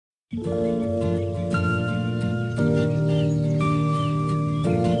We're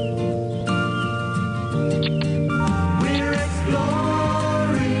exploring.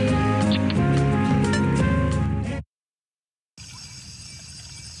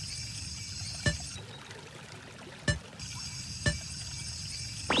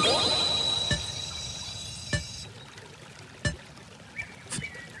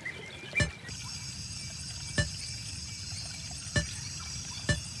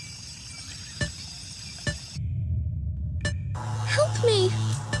 Help me!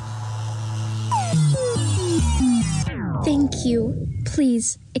 Thank you.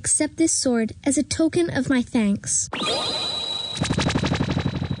 Please, accept this sword as a token of my thanks.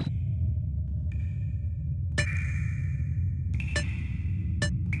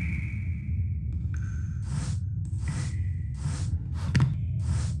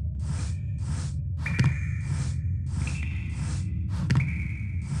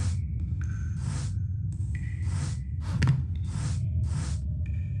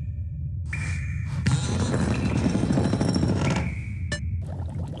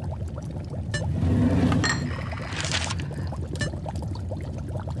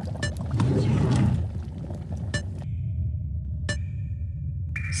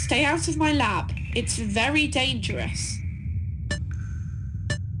 Stay out of my lab. It's very dangerous.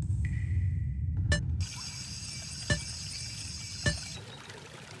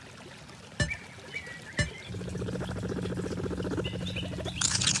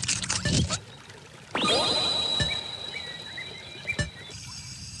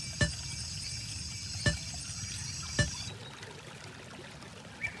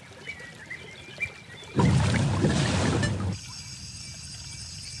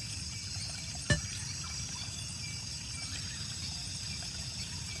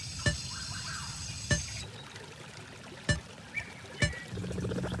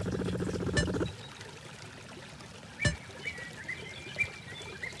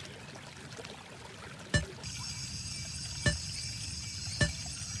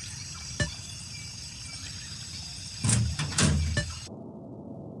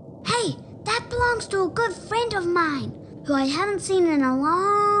 Hey, that belongs to a good friend of mine, who I haven't seen in a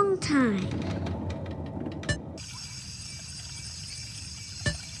long time.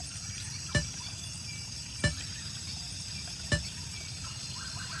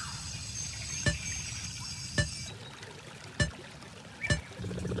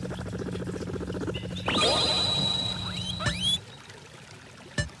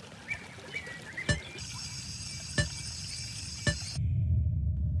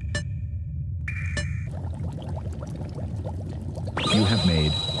 You have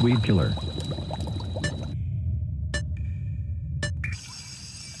made Weed Killer.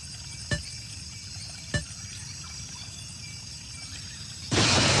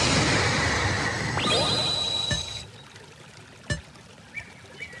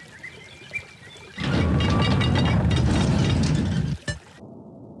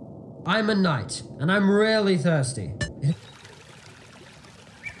 I'm a knight, and I'm really thirsty.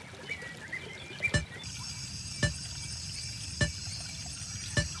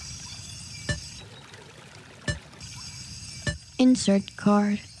 Insert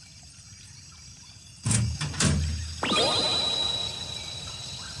card.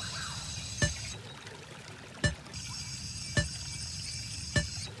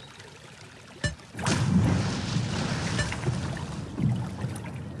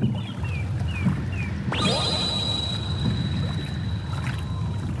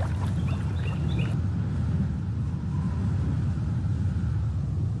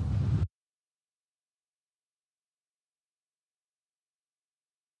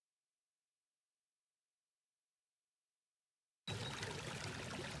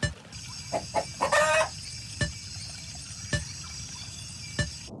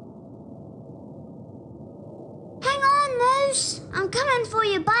 Hang on, Moose. I'm coming for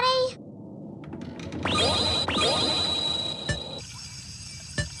you, buddy.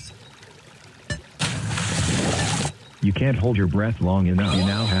 You can't hold your breath long enough. You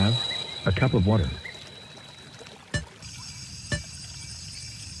now have a cup of water.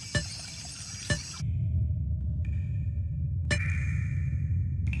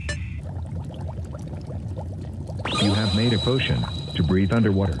 You have made a potion to breathe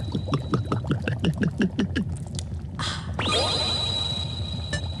underwater.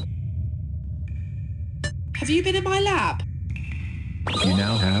 Have you been in my lab? You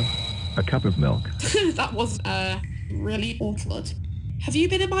now have a cup of milk. That was really awkward. Have you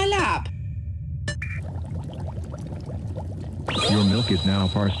been in my lab? Your milk is now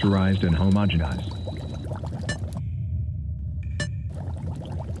pasteurized and homogenized.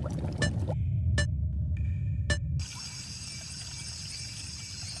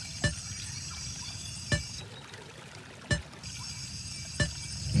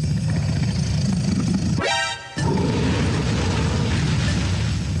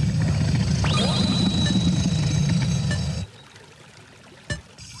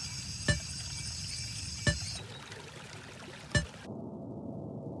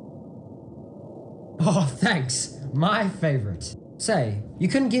 My favorite. Say, you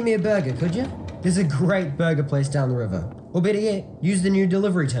couldn't get me a burger, could you? There's a great burger place down the river. Or better yet, use the new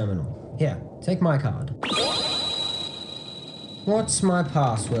delivery terminal. Here, take my card. What's my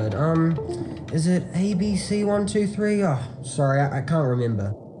password? Is it ABC123? Oh, sorry, I can't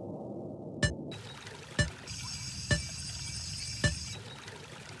remember.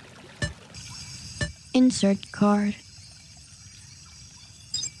 Insert card.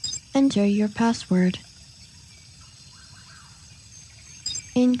 Enter your password.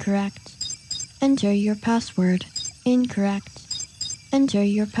 Incorrect. Enter your password. Incorrect. Enter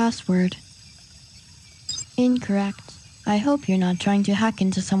your password. Incorrect. I hope you're not trying to hack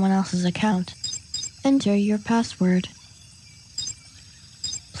into someone else's account. Enter your password.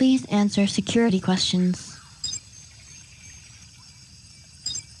 Please answer security questions.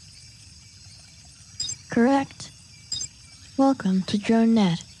 Correct. Welcome to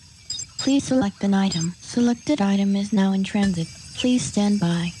DroneNet. Please select an item. Selected item is now in transit. Please stand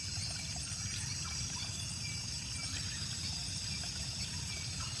by.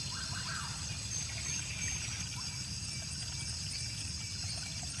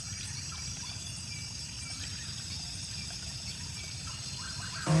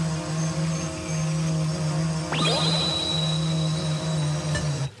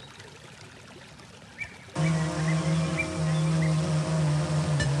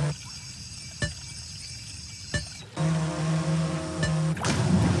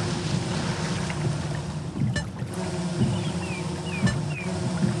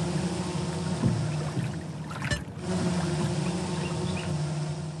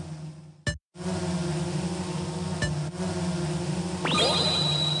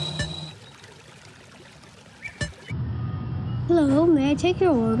 Hello, may I take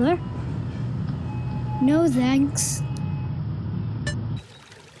your order? No, thanks.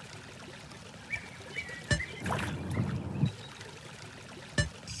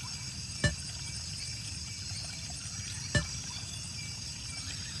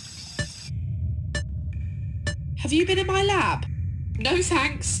 Have you been in my lab? No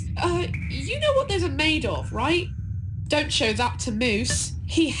thanks. You know what those are made of, right? Don't show that to Moose.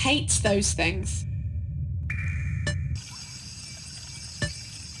 He hates those things.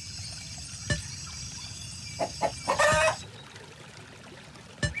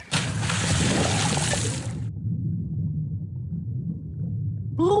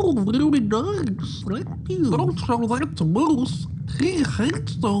 Oh, very nice. Thank you. Don't show that to Moose. He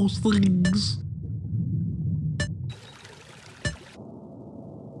hates those things.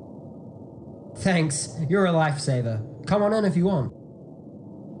 Thanks, you're a lifesaver. Come on in if you want.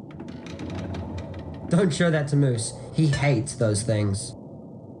 Don't show that to Moose. He hates those things.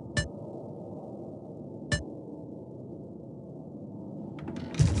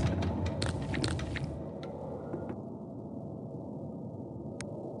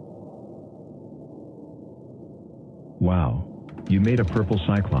 Wow. You made a purple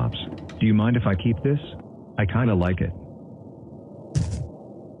cyclops. Do you mind if I keep this? I kinda like it.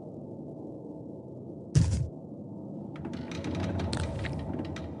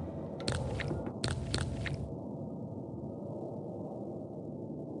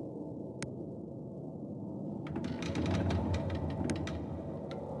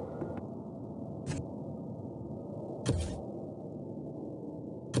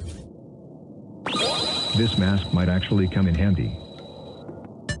 This mask might actually come in handy.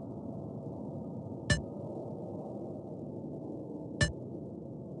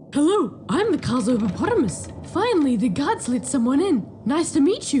 Hello, I'm the Hippopotamus. Finally, the gods let someone in. Nice to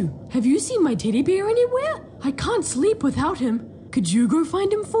meet you. Have you seen my teddy bear anywhere? I can't sleep without him. Could you go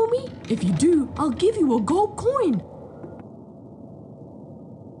find him for me? If you do, I'll give you a gold coin.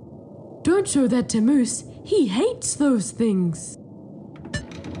 Don't show that to Moose. He hates those things.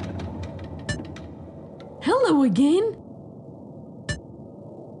 Hello again.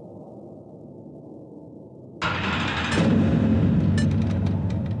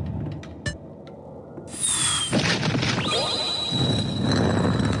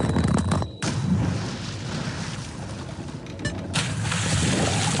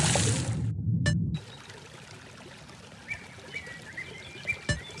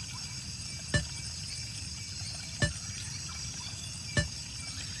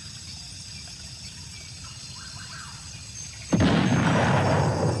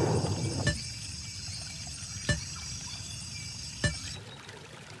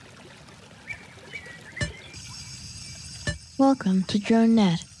 Welcome to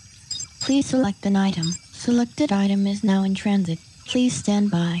DroneNet. Please select an item. Selected item is now in transit. Please stand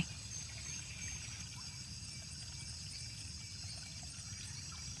by.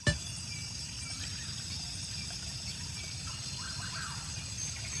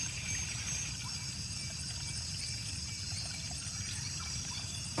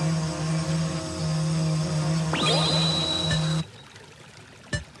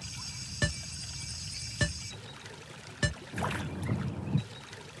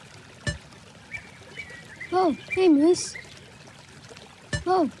 Oh, hey, Moose.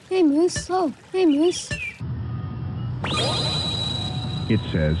 Oh, hey, Moose. Oh, hey, Moose. It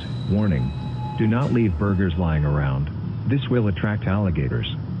says, warning, do not leave burgers lying around. This will attract alligators.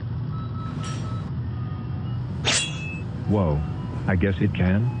 Whoa, I guess it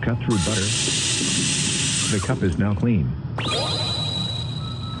can cut through butter. The cup is now clean.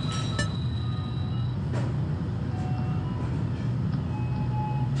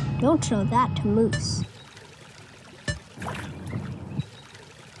 Don't show that to Moose.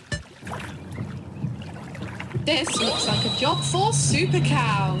 This looks like a job for Super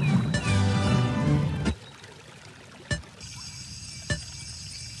Cow.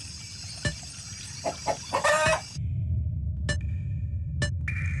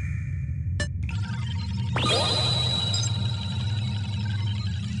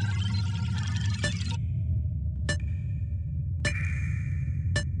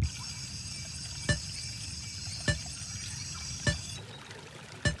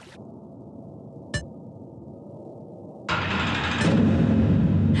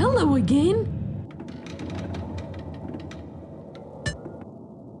 Hello again.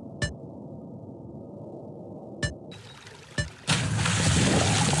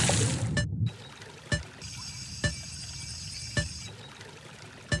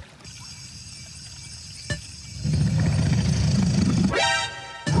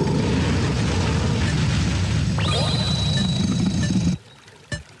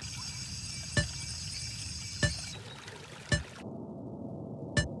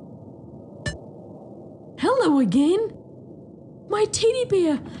 Hello again. My teddy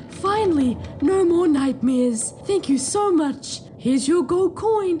bear. Finally, no more nightmares. Thank you so much. Here's your gold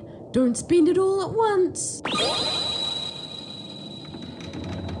coin. Don't spend it all at once.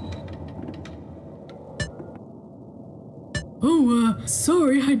 Oh,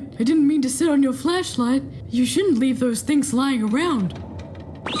 sorry. I didn't mean to sit on your flashlight. You shouldn't leave those things lying around.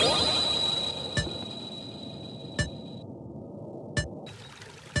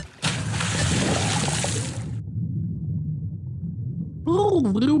 Oh,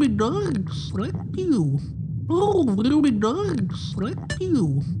 very nice. Thank you. Oh, very nice. Thank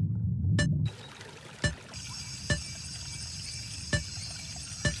you.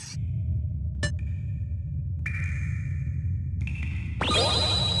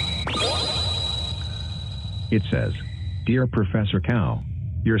 It says, Dear Professor Cow,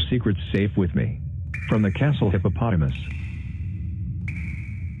 your secret's safe with me. From the castle hippopotamus.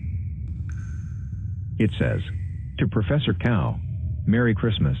 It says, to Professor Cow, Merry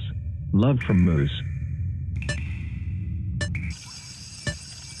Christmas. Love from Moose.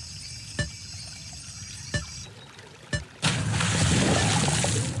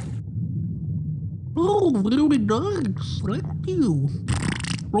 Oh, very nice. Thank you.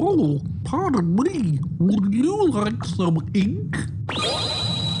 Oh, pardon me. Would you like some ink?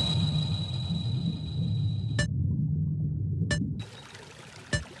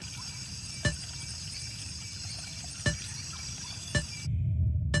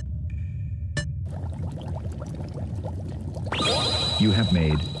 You have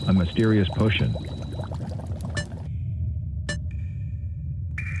made a mysterious potion.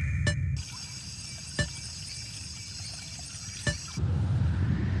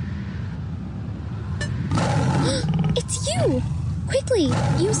 It's you! Quickly,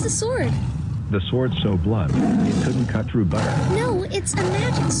 use the sword. The sword's so blunt, it couldn't cut through butter. No, it's a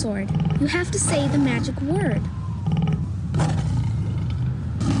magic sword. You have to say the magic word.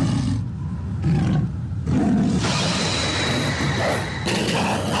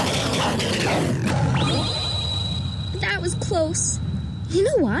 That was close. You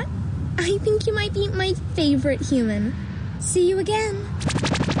know what? I think you might be my favorite human. See you again.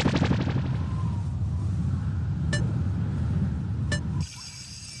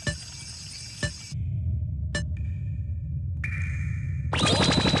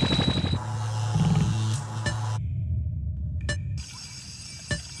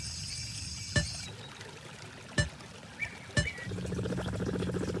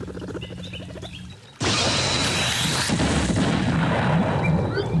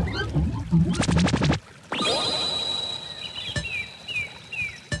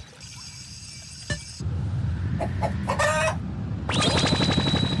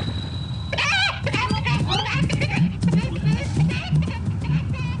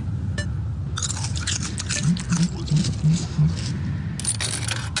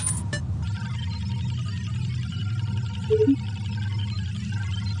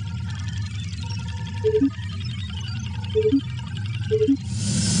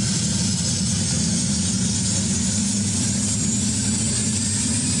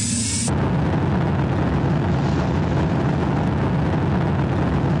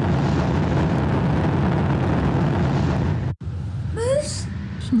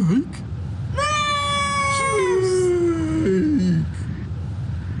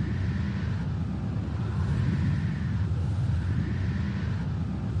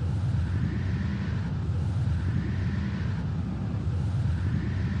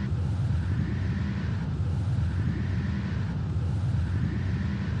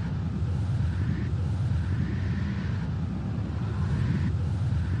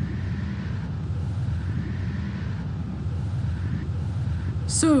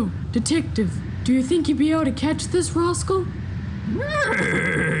 So, Detective, do you think you'd be able to catch this rascal?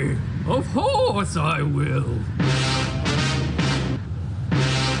 Hey, of course I will.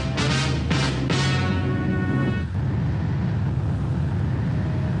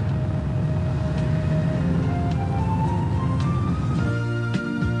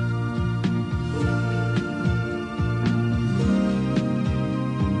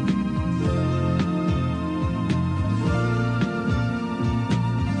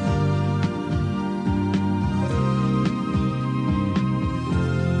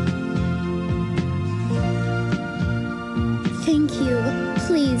 Thank you.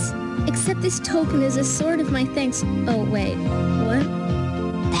 Please, accept this token as a sort of my thanks. Oh, wait. What?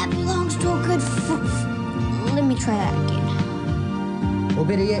 That belongs to a good Let me try that again. Or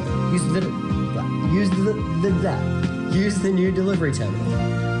better yet, use the new delivery terminal.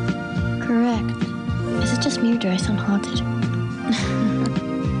 Correct. Is it just me or do I sound haunted?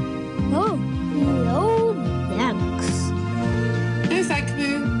 Oh, no thanks. No thank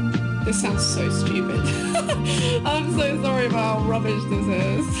you. This sounds so stupid. I'm so sorry about how rubbish this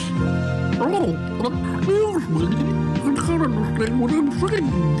is. Oh, that feels me. I can't understand what I'm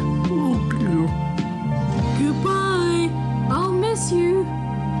saying.